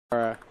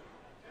Will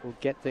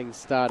get things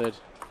started.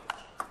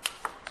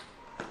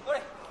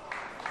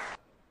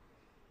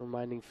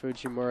 Reminding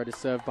Fujimura to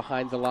serve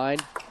behind the line.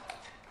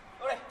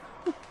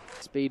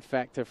 Speed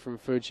factor from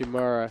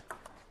Fujimura.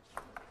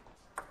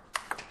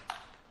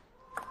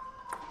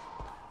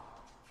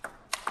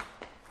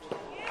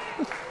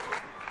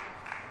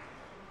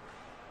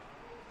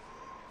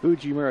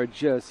 Fujimura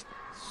just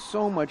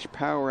so much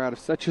power out of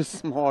such a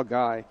small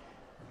guy.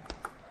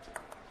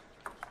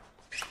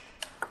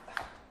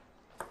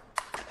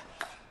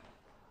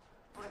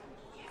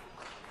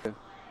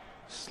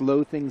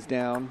 Slow things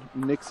down,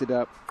 mix it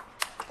up,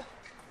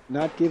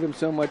 not give him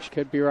so much.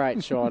 Could be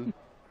right, Sean.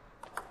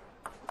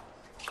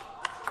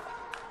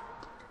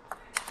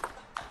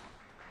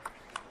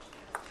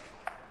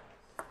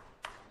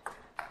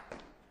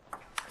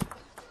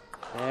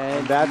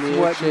 And that's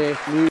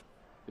what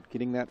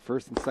getting that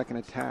first and second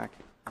attack,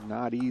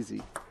 not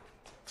easy.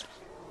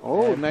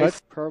 Oh, and nice.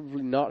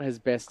 Probably not his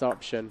best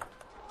option.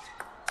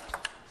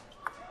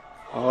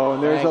 Oh,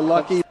 and there's a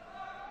lucky.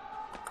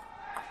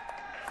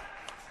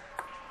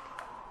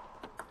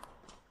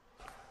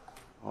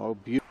 Oh,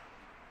 beautiful.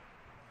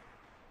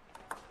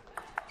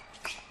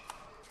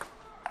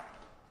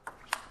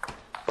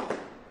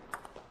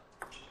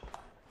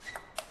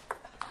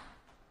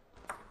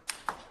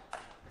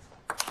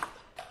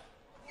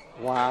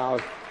 Wow,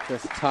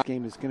 this top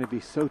game is going to be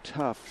so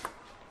tough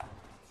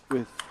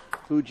with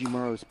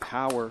Fujimura's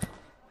power.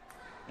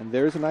 And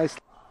there's a nice.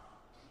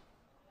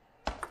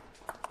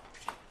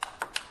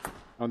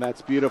 Oh,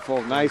 that's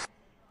beautiful. Nice.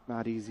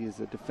 Not easy as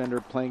a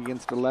defender playing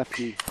against a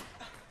lefty.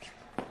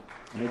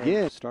 And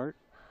again, start.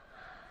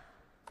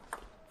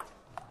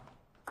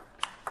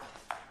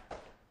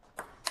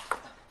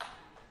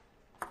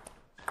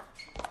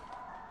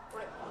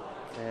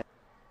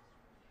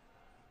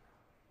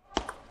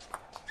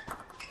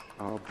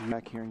 I'll be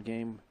back here in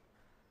game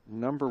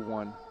number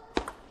 1.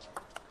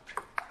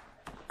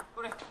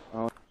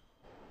 Oh,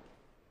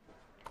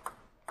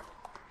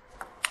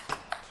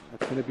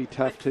 that's going to be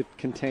tough to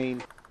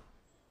contain.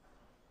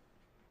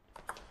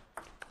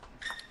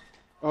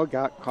 Oh,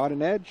 caught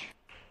an edge.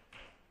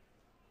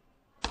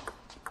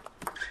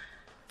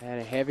 And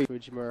a heavy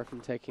Fujimura from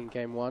taking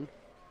game 1.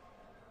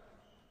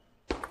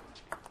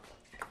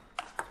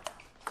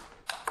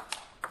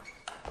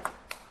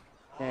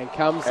 And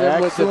comes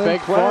in with the big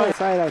point.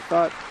 I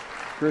thought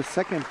for a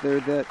second there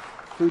that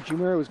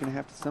Fujimura was going to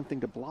have something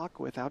to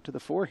block with out to the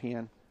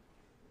forehand.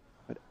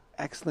 But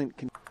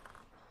excellent.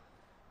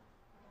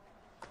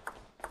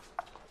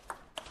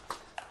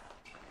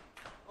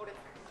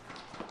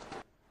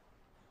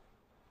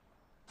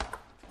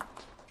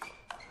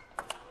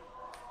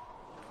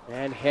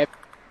 And hip.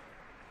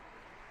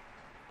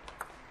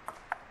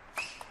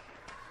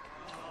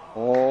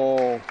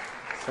 Oh,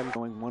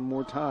 going one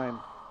more time.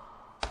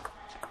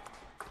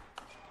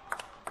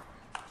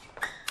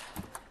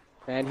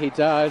 And he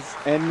does.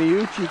 And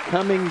Muchi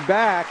coming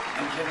back,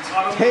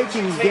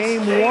 taking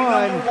game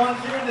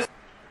 1.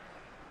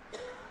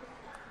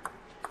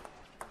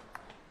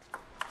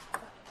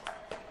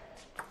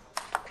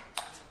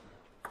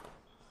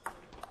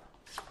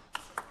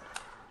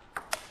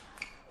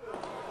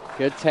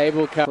 Good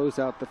table cut. Close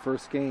out the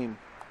first game,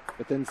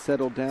 but then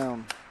settle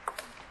down.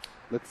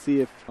 Let's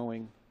see if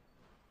going.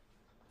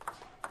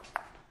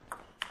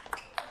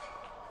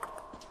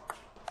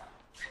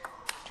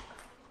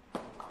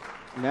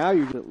 Now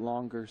you're a bit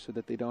longer so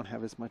that they don't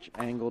have as much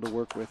angle to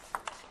work with.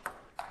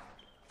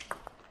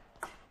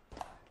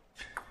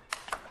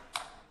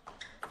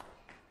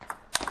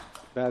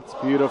 That's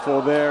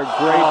beautiful there. Great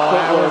footwork.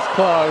 That was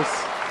close.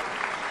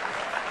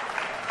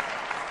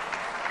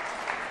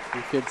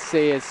 You could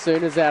see as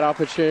soon as that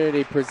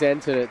opportunity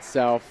presented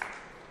itself,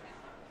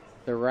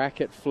 the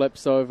racket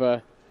flips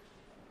over.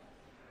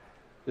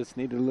 Just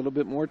needed a little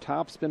bit more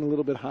topspin, a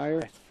little bit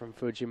higher. From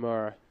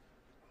Fujimura.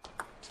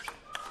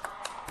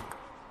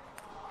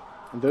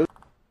 And those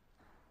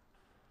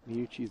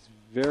Muchi's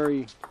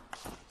very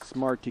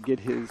smart to get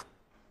his.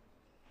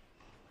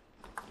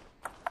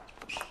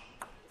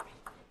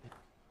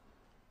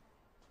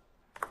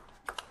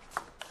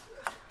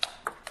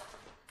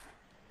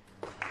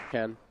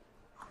 Ken.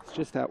 It's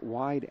just that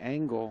wide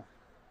angle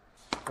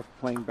of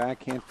playing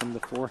backhand from the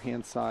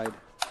forehand side.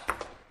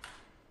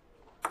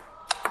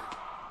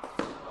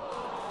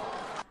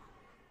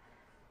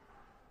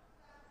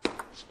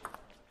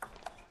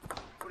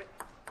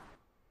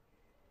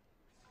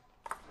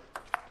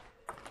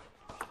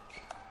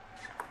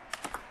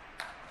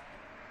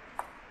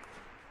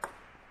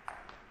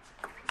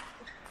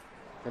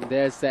 And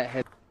there's that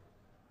head.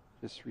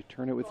 Just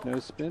return it with no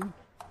spin.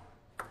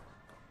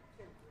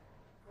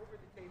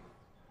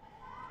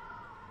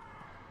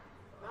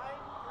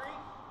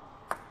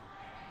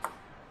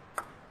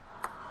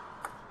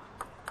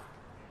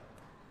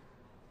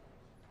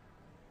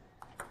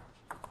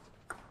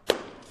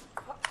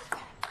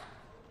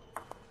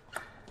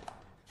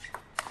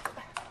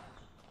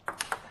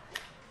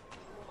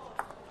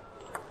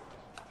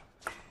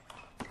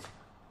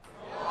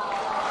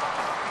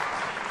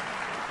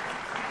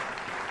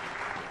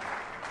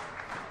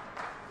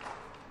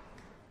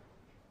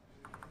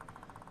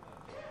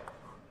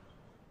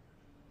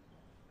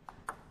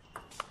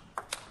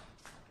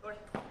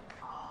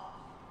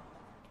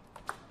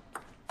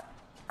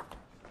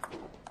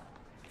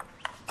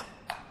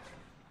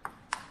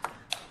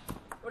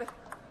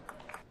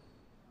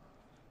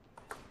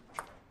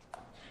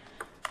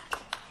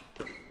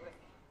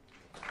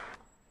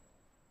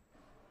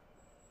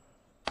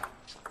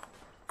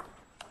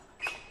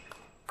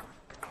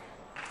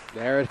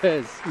 There it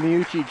is.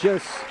 Muchi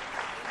just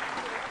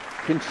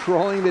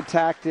controlling the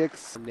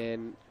tactics. And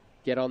then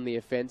get on the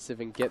offensive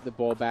and get the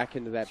ball back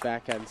into that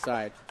backhand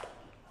side.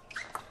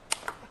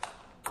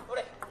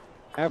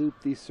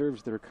 These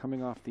serves that are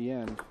coming off the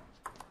end.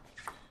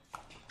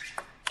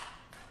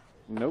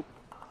 Nope.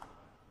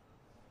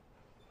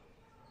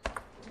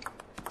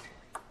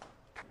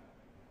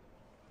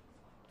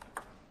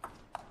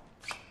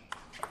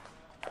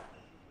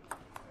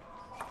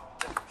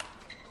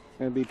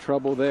 Gonna be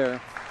trouble there.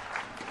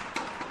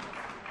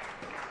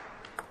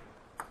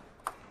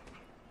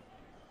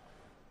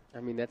 I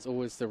mean, that's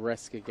always the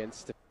risk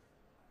against it.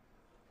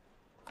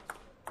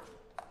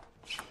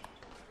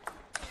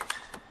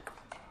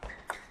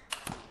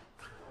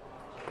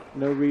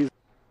 No reason.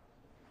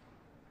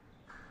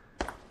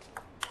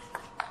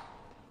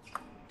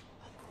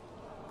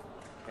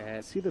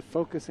 And See the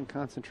focus and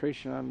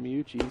concentration on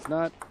Muchi. He's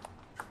not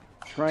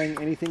trying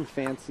anything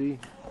fancy.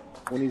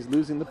 When he's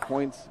losing the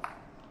points,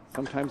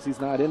 sometimes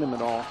he's not in them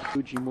at all.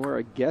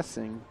 Fujimura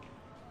guessing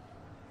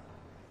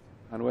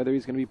on whether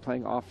he's going to be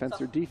playing offense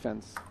or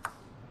defense.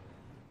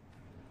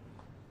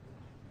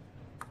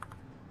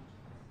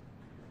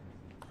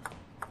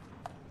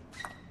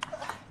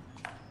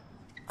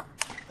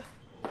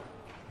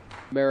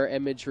 mirror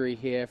imagery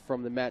here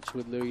from the match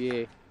with Liu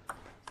Yi.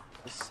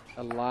 Just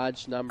a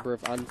large number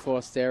of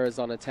unforced errors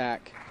on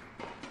attack.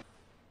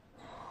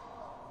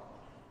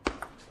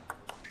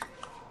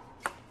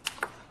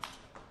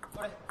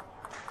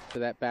 To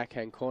that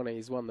backhand corner,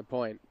 he's won the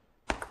point.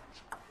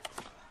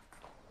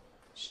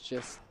 It's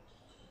just...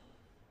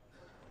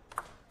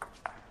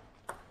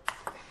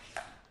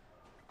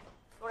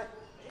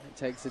 It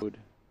takes it.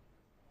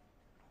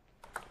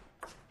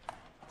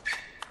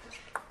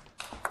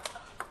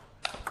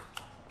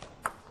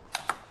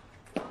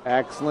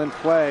 Excellent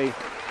play.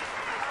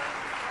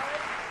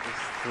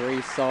 Just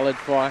 3 solid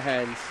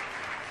forehands,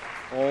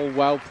 all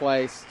well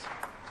placed.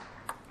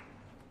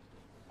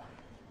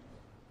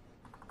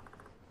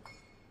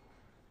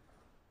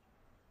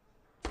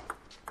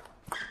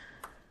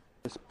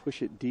 Just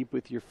push it deep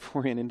with your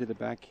forehand into the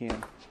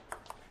backhand.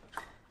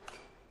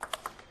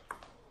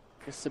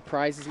 It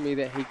surprises me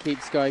that he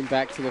keeps going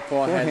back to the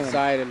forehand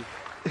side. And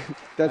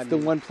that's the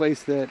one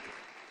place that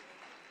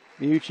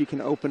Muchi can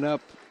open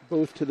up,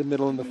 both to the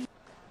middle and the...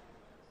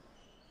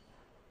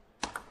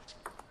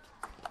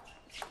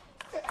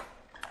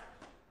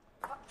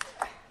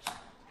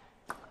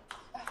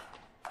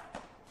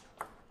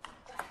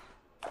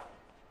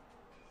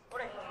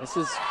 This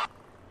is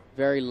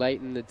very late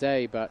in the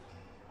day, but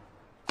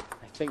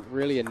I think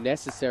really a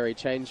necessary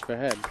change for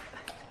him.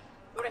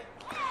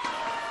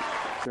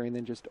 And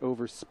then just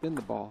overspin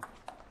the ball.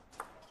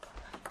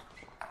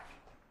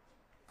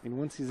 And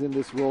once he's in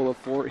this roll of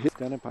 4, he's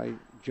done it by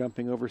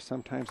jumping over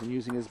sometimes and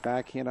using his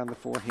backhand on the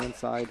forehand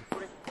side.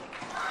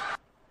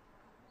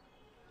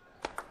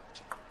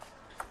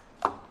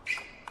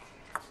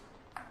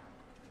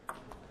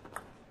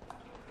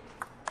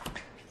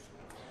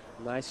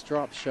 Nice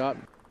drop shot.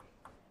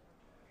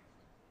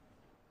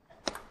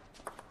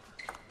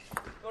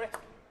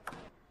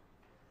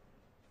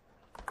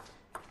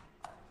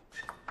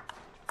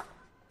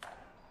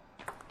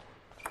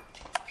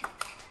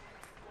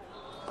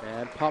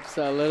 And pops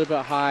it a little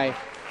bit high.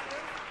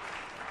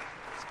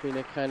 It's been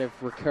a kind of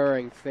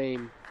recurring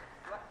theme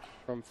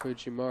from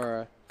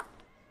Fujimura.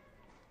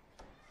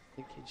 I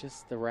think he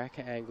just, the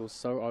racket angle's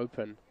so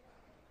open.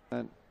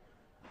 And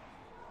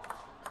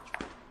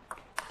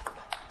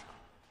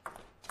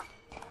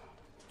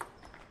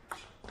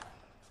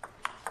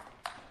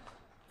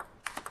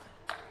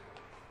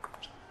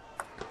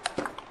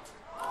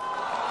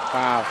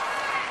wow.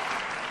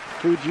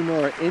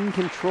 Fujimura in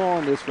control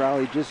on this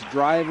rally, just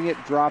driving it,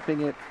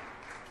 dropping it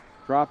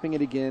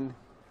again,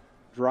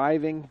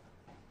 driving,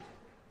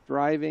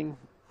 and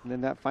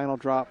then that final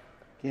drop,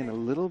 again,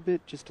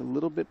 just a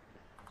little bit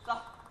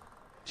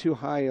too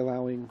high,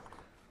 allowing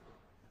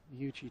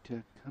Muchi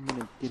to come in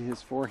and get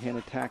his forehand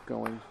attack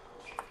going.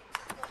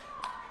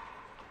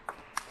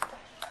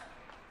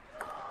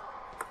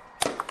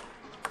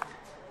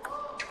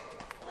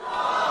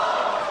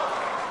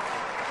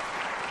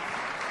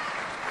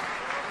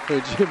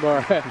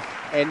 Fujimura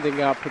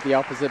ending up at the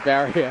opposite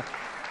barrier.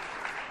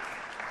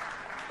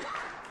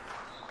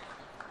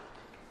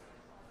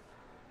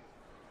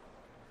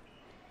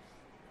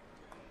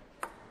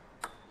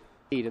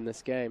 In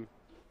this game.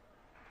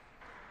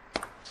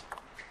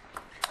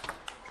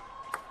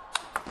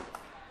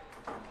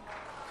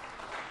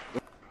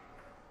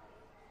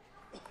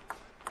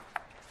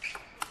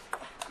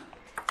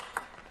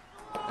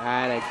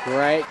 And a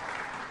great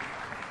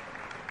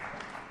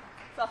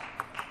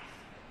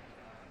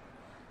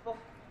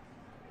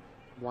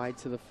wide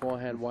to the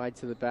forehand, wide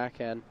to the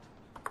backhand.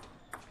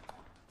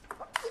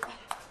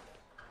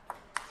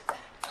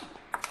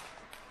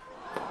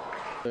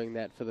 Doing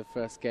that for the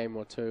first game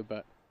or two,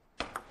 but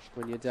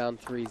when you're down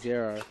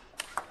 3-0,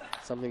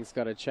 something's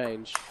got to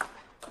change.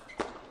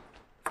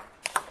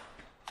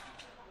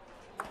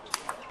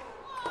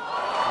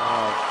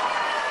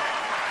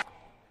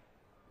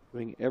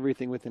 Doing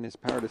everything within his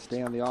power to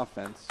stay on the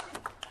offense.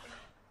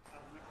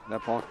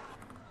 That ball.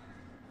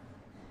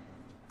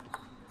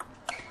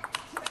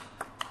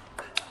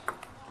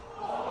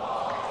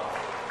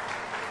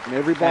 And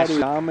everybody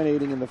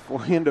dominating in the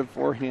forehand to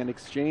forehand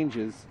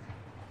exchanges.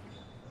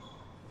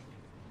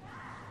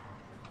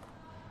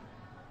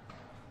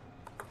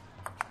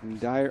 And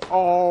Dyer,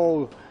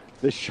 oh,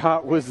 the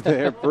shot was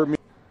there for me.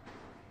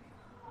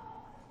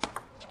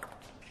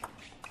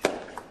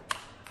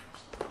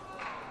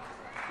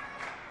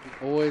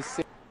 Always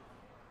see.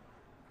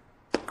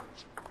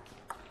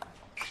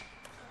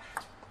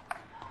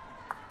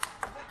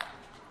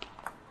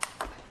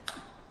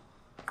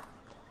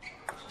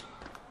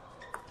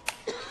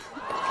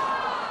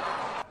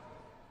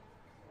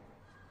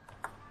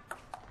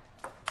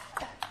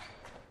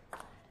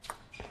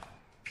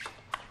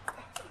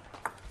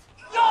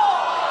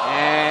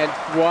 And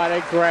what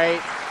a great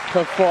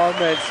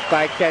performance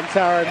by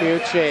Kentaro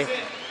Muchi,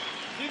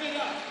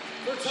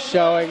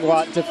 showing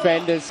what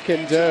defenders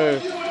can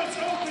do.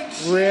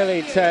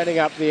 Really turning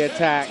up the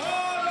attack.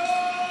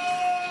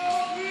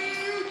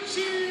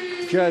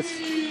 Just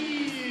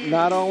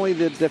not only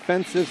the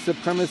defensive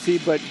supremacy,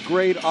 but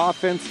great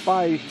offense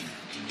by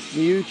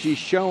Muchi,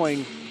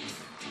 showing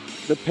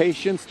the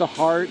patience, the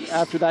heart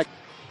after that.